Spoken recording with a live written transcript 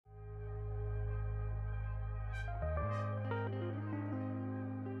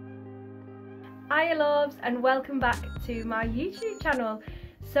Hiya loves, and welcome back to my YouTube channel.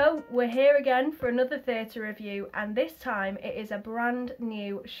 So we're here again for another theatre review, and this time it is a brand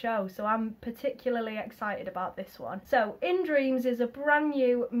new show, so I'm particularly excited about this one. So In Dreams is a brand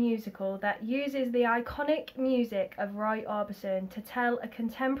new musical that uses the iconic music of Roy Orbison to tell a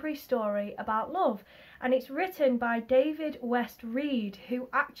contemporary story about love, and it's written by David West Reed, who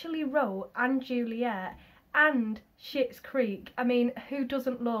actually wrote & Juliet and Schitt's Creek. I mean, who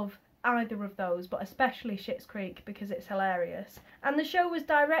doesn't love either of those, but especially Schitt's Creek because it's hilarious. And the show was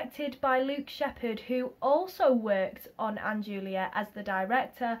directed by Luke Shepherd, who also worked on & Juliet as the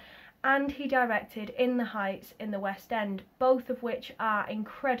director, and he directed In the Heights in the West End, both of which are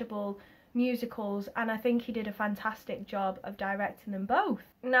incredible musicals, and I think he did a fantastic job of directing them both.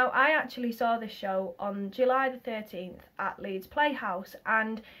 Now, I actually saw this show on July the 13th at Leeds Playhouse,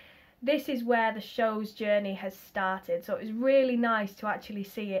 and this is where the show's journey has started, so it was really nice to actually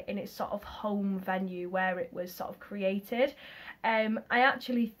see it in its sort of home venue where it was sort of created. I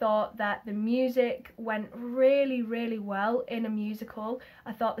actually thought that the music went really well in a musical.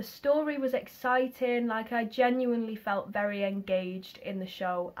 I thought the story was exciting, like I genuinely felt very engaged in the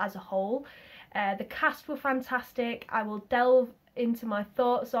show as a whole. The cast were fantastic. I will delve into my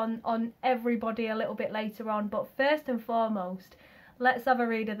thoughts on everybody a little bit later on, but first and foremost, let's have a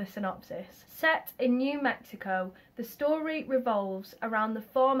read of the synopsis. Set in New Mexico, the story revolves around the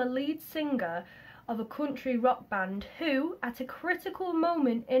former lead singer of a country rock band who, at a critical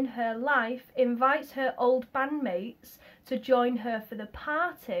moment in her life, invites her old bandmates to join her for the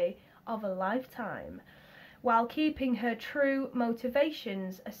party of a lifetime, while keeping her true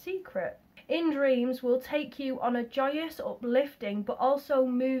motivations a secret. In Dreams will take you on a joyous, uplifting, but also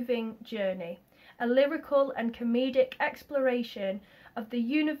moving journey. A lyrical and comedic exploration of the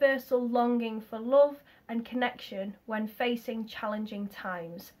universal longing for love and connection when facing challenging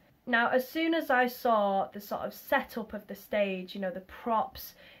times. Now, as soon as I saw the sort of setup of the stage, you know, the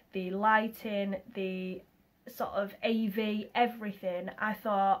props, the lighting, the sort of AV, everything, I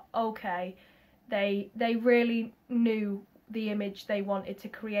thought, okay, they really knew the image they wanted to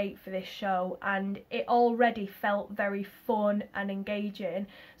create for this show, and it already felt very fun and engaging.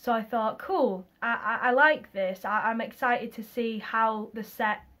 So I thought, cool, I like this. I'm excited to see how the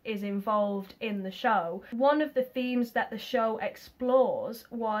set is involved in the show. One of the themes that the show explores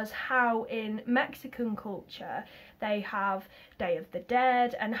was how in Mexican culture they have Day of the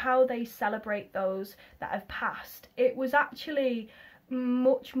Dead and how they celebrate those that have passed. It was actually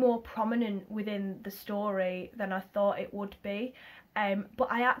much more prominent within the story than I thought it would be, but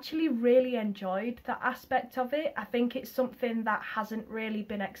I actually really enjoyed that aspect of it. I think it's something that hasn't really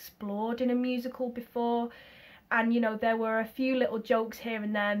been explored in a musical before, and you know, there were a few little jokes here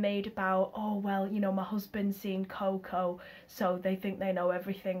and there made about, oh well, you know, my husband's seen Coco, so they think they know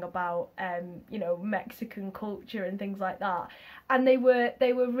everything about you know, Mexican culture and things like that. And they were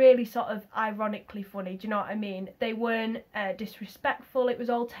really sort of ironically funny, do you know what I mean? They weren't disrespectful, it was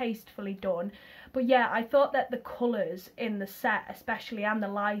all tastefully done. But yeah, I thought that the colours in the set especially, and the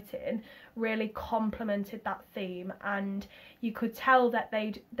lighting, really complemented that theme, and you could tell that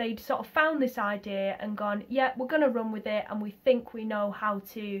they'd sort of found this idea and gone, yeah, we're gonna run with it, and we think we know how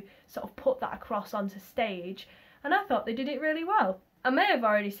to sort of put that across onto stage. And I thought they did it really well. I may have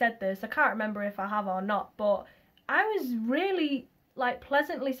already said this, I can't remember if I have or not, but I was really like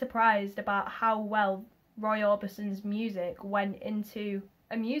pleasantly surprised about how well Roy Orbison's music went into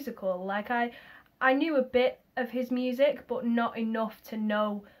a musical. Like I knew a bit of his music, but not enough to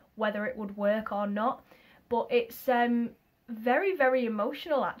know whether it would work or not. But it's very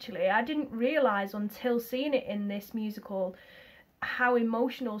emotional actually. I didn't realise until seeing it in this musical how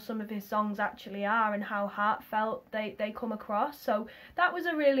emotional some of his songs actually are and how heartfelt they come across. So that was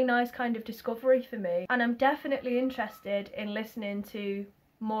a really nice kind of discovery for me, and I'm definitely interested in listening to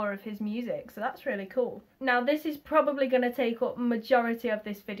more of his music, so that's really cool. Now, this is probably going to take up majority of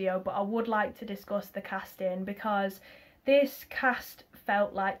this video, but I would like to discuss the casting, because this cast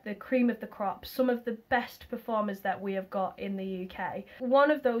felt like the cream of the crop, some of the best performers that we have got in the UK. One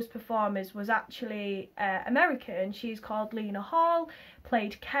of those performers was actually American. She's called Lena Hall,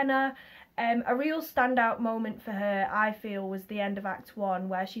 played Kenna. A real standout moment for her, I feel, was the end of Act 1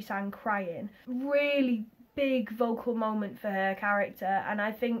 where she sang Crying. Really big vocal moment for her character, and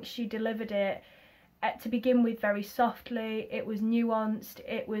I think she delivered it to begin with very softly. It was nuanced,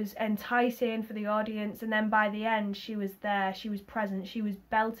 it was enticing for the audience, and then by the end she was there, she was present, she was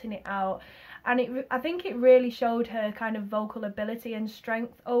belting it out, and I think it really showed her kind of vocal ability and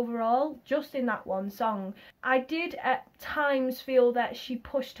strength overall just in that one song. I did at times feel that she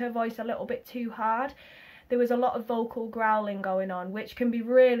pushed her voice a little bit too hard. there was a lot of vocal growling going on, which can be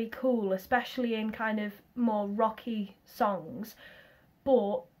really cool, especially in kind of more rocky songs.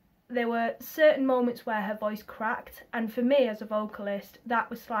 But there were certain moments where her voice cracked, and for me as a vocalist that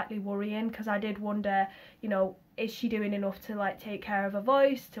was slightly worrying, because I did wonder, you know, is she doing enough to like take care of her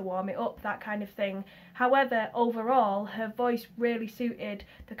voice, to warm it up, that kind of thing. However, overall her voice really suited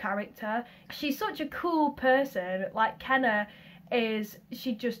the character. She's such a cool person. Like, Kenna is,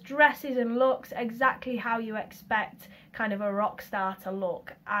 she just dresses and looks exactly how you expect kind of a rock star to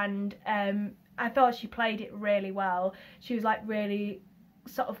look, and I thought she played it really well. She was like really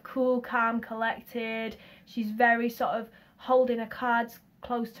sort of cool, calm, collected. She's very sort of holding her cards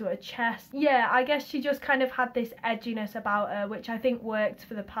close to her chest. Yeah, I guess she just kind of had this edginess about her, which I think worked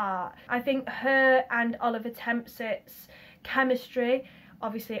for the part. I think her and Oliver Tempsit's chemistry,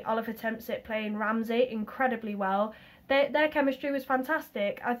 obviously Oliver Tempsit playing Ramsey incredibly well, their chemistry was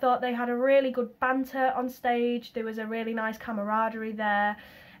fantastic. I thought they had a really good banter on stage. There was a really nice camaraderie there.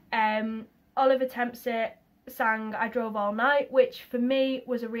 Oliver Tempsit sang I Drove All Night, which for me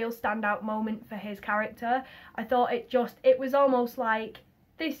was a real standout moment for his character. I thought it was almost like,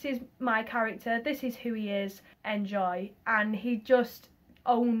 this is my character, this is who he is, enjoy. And he just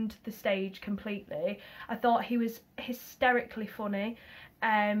owned the stage completely. I thought he was hysterically funny,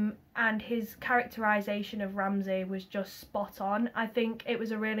 and his characterisation of Ramsey was just spot on. I think it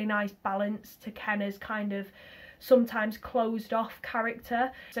was a really nice balance to Kenna's kind of sometimes closed off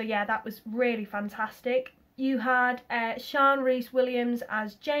character. So yeah, that was really fantastic. You had Sian Rees-Williams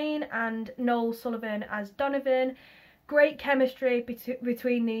as Jane and Noel Sullivan as Donovan. Great chemistry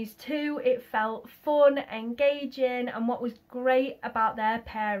between these two. It felt fun, engaging, and what was great about their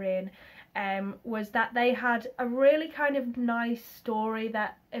pairing was that they had a really kind of nice story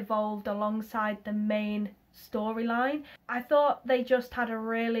that evolved alongside the main storyline. I thought they just had a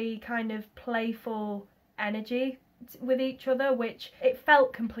really kind of playful energy with each other, which it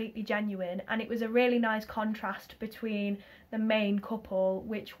felt completely genuine, and it was a really nice contrast between the main couple,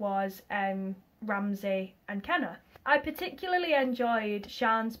 which was Ramsey and Kenna. I particularly enjoyed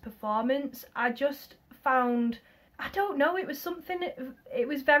Sian's performance. I just found, I don't know, it was something, it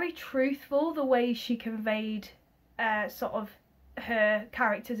was very truthful the way she conveyed sort of her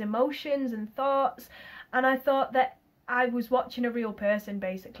character's emotions and thoughts, and I thought that I was watching a real person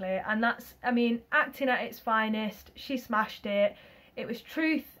basically, and that's, I mean, acting at its finest. She smashed it. It was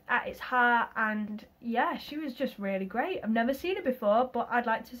truth at its heart, and yeah, she was just really great. I've never seen her before, but I'd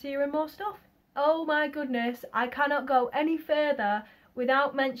like to see her in more stuff. Oh my goodness, I cannot go any further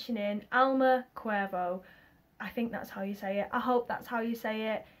without mentioning Alma Cuervo. I think that's how you say it. I hope that's how you say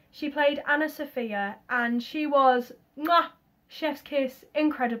it. She played Anna Sophia, and she was, mwah, chef's kiss,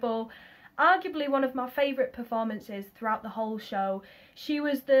 incredible. Arguably one of my favourite performances throughout the whole show. She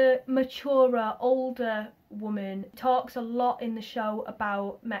was the maturer, older woman. Talks a lot in the show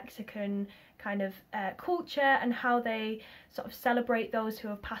about Mexican kind of culture and how they sort of celebrate those who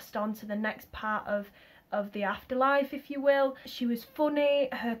have passed on to the next part of the afterlife, if you will. She was funny.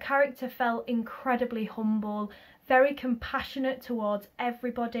 Her character felt incredibly humble, very compassionate towards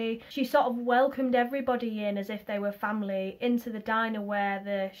everybody. She sort of welcomed everybody in as if they were family into the diner where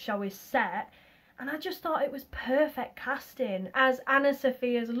the show is set, and I just thought it was perfect casting. As Anna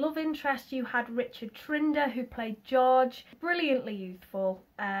Sophia's love interest, you had Richard Trinder, who played George. Brilliantly youthful,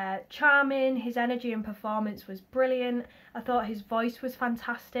 charming. His energy and performance was brilliant. I thought his voice was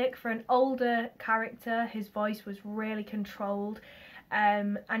fantastic. For an older character, his voice was really controlled.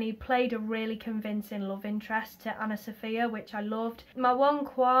 And he played a really convincing love interest to Anna Sophia, which I loved. My one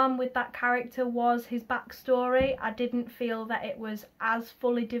qualm with that character was his backstory. I didn't feel that it was as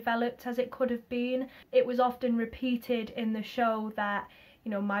fully developed as it could have been. It was often repeated in the show that,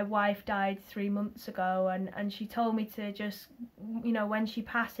 you know, my wife died 3 months ago, and she told me to just, you know, when she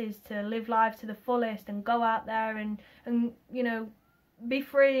passes, to live life to the fullest and go out there and you know, be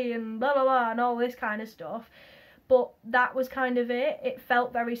free and blah blah blah and all this kind of stuff. But that was kind of it. It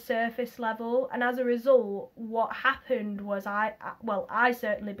felt very surface level, and as a result, what happened was I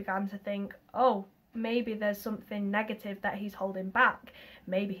certainly began to think, oh, maybe there's something negative that he's holding back.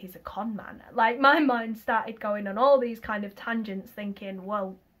 Maybe he's a con man. Like, my mind started going on all these kind of tangents, thinking,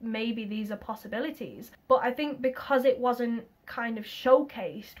 well, maybe these are possibilities. But I think because it wasn't kind of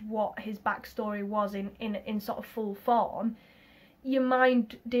showcased what his backstory was in sort of full form, your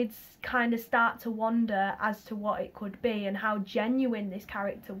mind did kind of start to wonder as to what it could be and how genuine this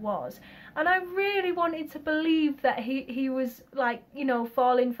character was. And I really wanted to believe that he was, like, you know,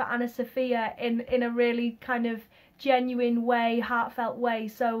 falling for Anna Sophia in a really kind of genuine way, heartfelt way.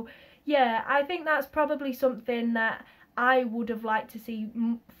 So yeah, I think that's probably something that I would have liked to see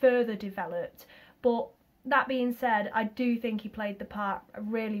further developed. But that being said, I do think he played the part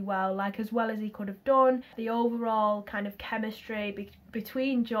really well, like as well as he could have done. The overall kind of chemistry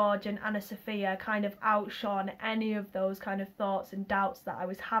between George and Anna Sophia kind of outshone any of those kind of thoughts and doubts that I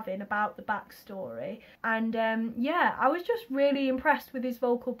was having about the backstory. And yeah, I was just really impressed with his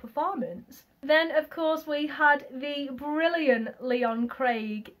vocal performance. Then, of course, we had the brilliant Leon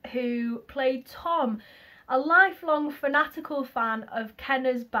Craig, who played Tom, a lifelong fanatical fan of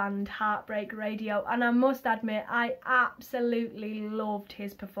Kenna's band Heartbreak Radio, and I must admit I absolutely loved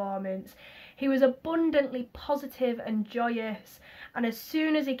his performance. He was abundantly positive and joyous, and as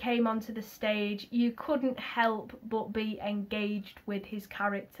soon as he came onto the stage you couldn't help but be engaged with his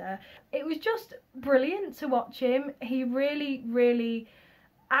character. It was just brilliant to watch him. He really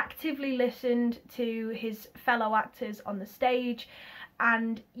actively listened to his fellow actors on the stage,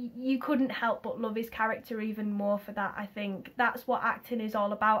 and you couldn't help but love his character even more for that. I think that's what acting is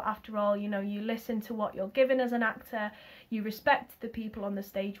all about after all. You know, you listen to what you're given as an actor, you respect the people on the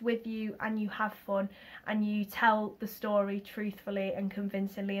stage with you, and you have fun, and you tell the story truthfully and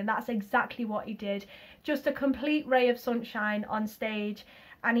convincingly, and that's exactly what he did. Just a complete ray of sunshine on stage,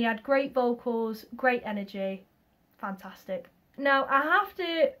 and he had great vocals, great energy, fantastic. Now, I have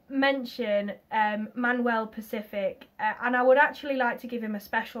to mention Manuel Pacific, and I would actually like to give him a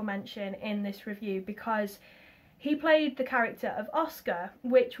special mention in this review because he played the character of Oscar,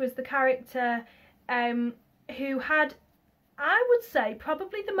 which was the character who had, I would say,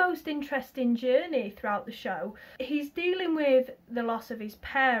 probably the most interesting journey throughout the show. He's dealing with the loss of his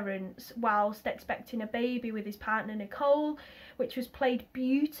parents whilst expecting a baby with his partner Nicole, which was played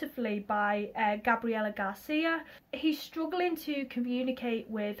beautifully by Gabriela Garcia. He's struggling to communicate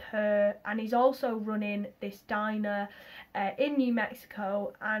with her, and he's also running this diner in New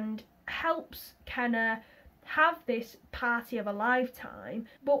Mexico and helps Kenna have this party of a lifetime.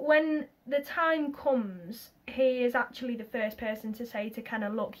 But when the time comes, he is actually the first person to say to Kenna,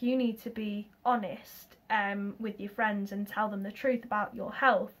 look, you need to be honest with your friends and tell them the truth about your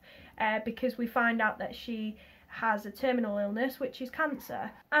health, because we find out that she has a terminal illness, which is cancer.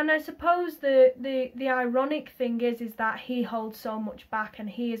 And I suppose the ironic thing is that he holds so much back and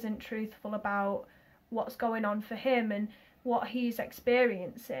he isn't truthful about what's going on for him and what he's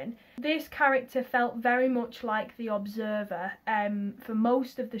experiencing. This character felt very much like the observer for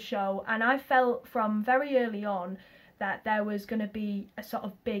most of the show, and I felt from very early on that there was going to be a sort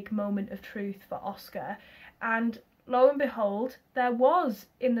of big moment of truth for Oscar, and lo and behold, there was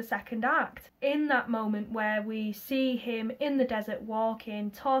in the second act. In that moment where we see him in the desert walking,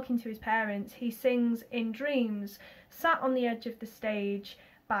 talking to his parents, he sings In Dreams, sat on the edge of the stage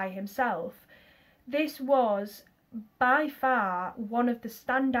by himself. This was by far one of the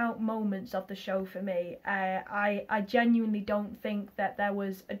standout moments of the show for me. I genuinely don't think that there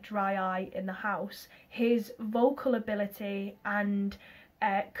was a dry eye in the house. His vocal ability and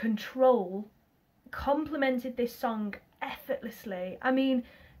control complemented this song effortlessly. I mean,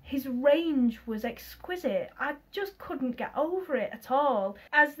 his range was exquisite. I just couldn't get over it at all.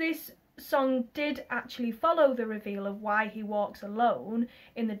 As this song did actually follow the reveal of why he walks alone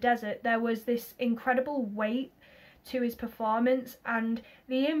in the desert, there was this incredible weight to his performance, and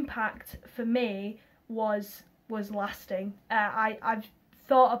the impact for me was lasting. I've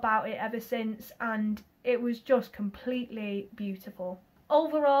thought about it ever since, and it was just completely beautiful.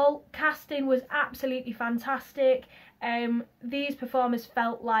 Overall, casting was absolutely fantastic. These performers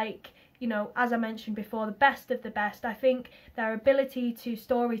felt like, you know, as I mentioned before, the best of the best. I think their ability to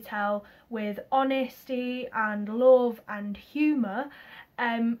storytell with honesty and love and humour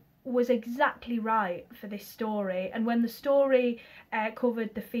was exactly right for this story. And when the story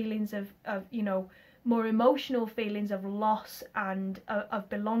covered the feelings of you know, more emotional feelings of loss and of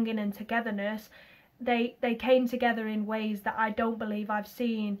belonging and togetherness, they came together in ways that I don't believe I've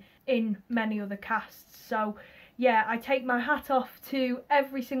seen in many other casts. So yeah, I take my hat off to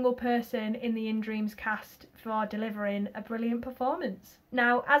every single person in the In Dreams cast for delivering a brilliant performance.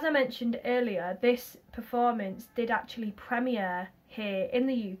 Now, as I mentioned earlier, this performance did actually premiere here in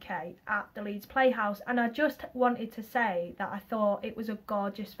the UK at the Leeds Playhouse, and I just wanted to say that I thought it was a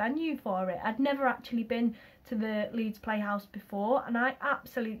gorgeous venue for it. I'd never actually been to the Leeds Playhouse before, and I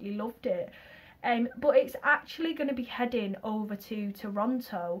absolutely loved it. But it's actually going to be heading over to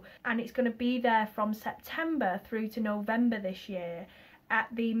Toronto, and it's going to be there from September through to November this year at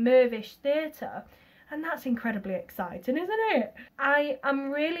the Mirvish Theatre. And that's incredibly exciting, isn't it? I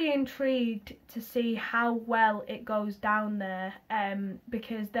am really intrigued to see how well it goes down there,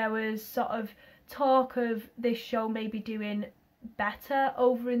 because there was sort of talk of this show maybe doing better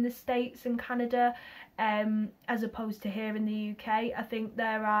over in the States and Canada, as opposed to here in the UK. I think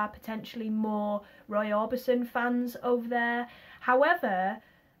there are potentially more Roy Orbison fans over there. However,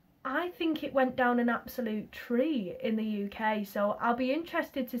 I think it went down an absolute tree in the UK, so I'll be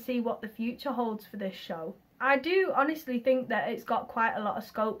interested to see what the future holds for this show. I do honestly think that it's got quite a lot of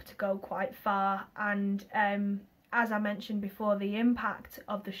scope to go quite far, and as I mentioned before, the impact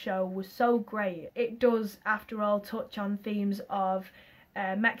of the show was so great. It does, after all, touch on themes of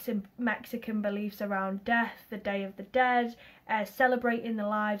Mexican beliefs around death, the Day of the Dead, celebrating the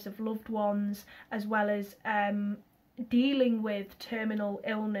lives of loved ones, as well as dealing with terminal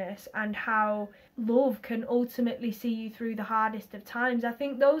illness and how love can ultimately see you through the hardest of times. I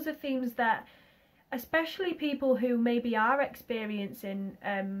think those are themes that, especially people who maybe are experiencing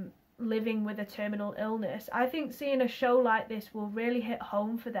living with a terminal illness, I think seeing a show like this will really hit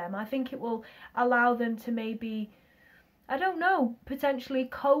home for them. I think it will allow them to maybe, I don't know, potentially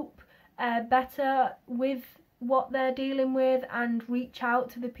cope better with what they're dealing with and reach out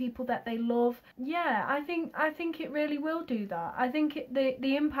to the people that they love. Yeah, I think it really will do that. I think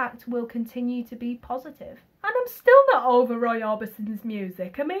the impact will continue to be positive. And I'm still not over Roy Orbison's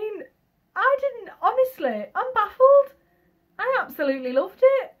music. I mean, honestly, I'm baffled. I absolutely loved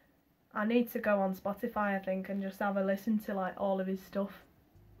it. I need to go on Spotify, I think, and just have a listen to like all of his stuff.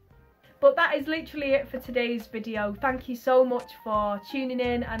 But that is literally it for today's video. Thank you so much for tuning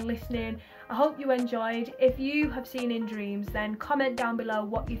in and listening. I hope you enjoyed. If you have seen In Dreams, then comment down below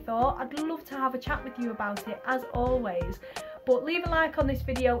what you thought. I'd love to have a chat with you about it, as always. But leave a like on this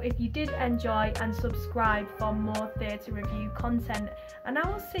video if you did enjoy, and subscribe for more theatre review content. And I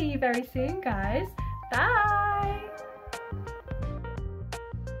will see you very soon, guys. Bye!